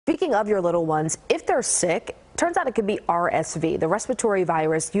Speaking of your little ones, if they're sick, turns out it could be RSV. The respiratory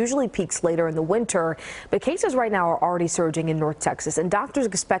virus usually peaks later in the winter, but cases right now are already surging in North Texas, and doctors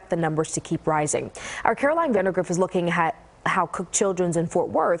expect the numbers to keep rising. Our Caroline Vandergriff is looking at how Cook Children's in Fort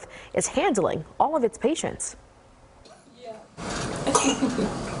Worth is handling all of its patients.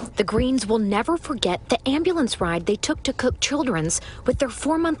 The Greens will never forget the ambulance ride they took to Cook Children's with their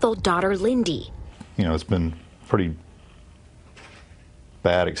 4-month-old daughter, Lindy. You know, it's been a pretty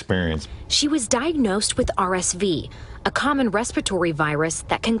bad experience. She was diagnosed with RSV, a common respiratory virus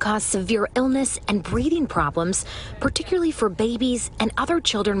that can cause severe illness and breathing problems, particularly for babies and other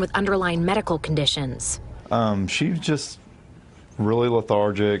children with underlying medical conditions. She was just really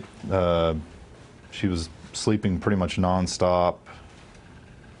lethargic. She was sleeping pretty much nonstop.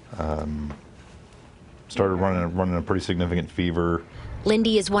 Started running a pretty significant fever.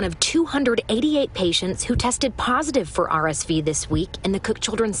 Lindy is one of 288 patients who tested positive for RSV this week in the Cook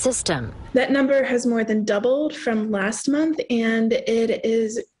Children's system. That number has more than doubled from last month, and it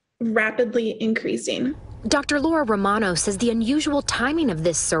is rapidly increasing. Dr. Laura Romano says the unusual timing of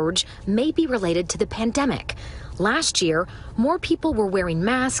this surge may be related to the pandemic. Last year, more people were wearing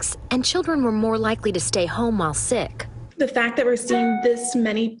masks and children were more likely to stay home while sick. The fact that we're seeing this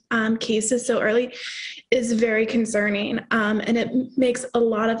many cases so early is very concerning, and it makes a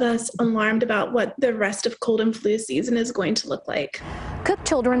lot of us alarmed about what the rest of cold and flu season is going to look like. Cook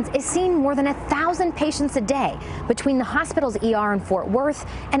Children's is seeing more than 1,000 patients a day between the hospital's ER in Fort Worth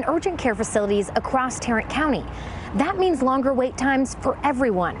and urgent care facilities across Tarrant County. That means longer wait times for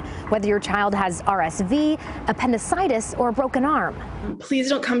everyone, whether your child has RSV, appendicitis, or a broken arm. Please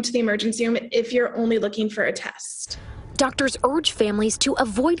don't come to the emergency room if you're only looking for a test. Doctors urge families to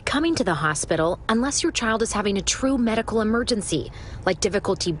avoid coming to the hospital unless your child is having a true medical emergency, like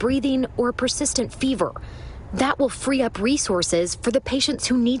difficulty breathing or a persistent fever. That will free up resources for the patients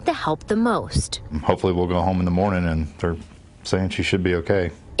who need the help the most. Hopefully we'll go home in the morning and they're saying she should be okay.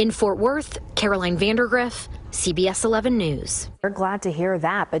 In Fort Worth, Caroline Vandergriff, CBS 11 News. We're glad to hear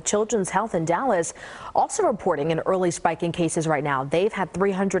that, but Children's Health in Dallas also reporting an early spike in cases right now. They've had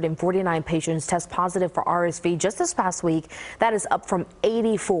 349 patients test positive for RSV just this past week. That is up from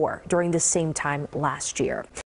 84 during the same time last year.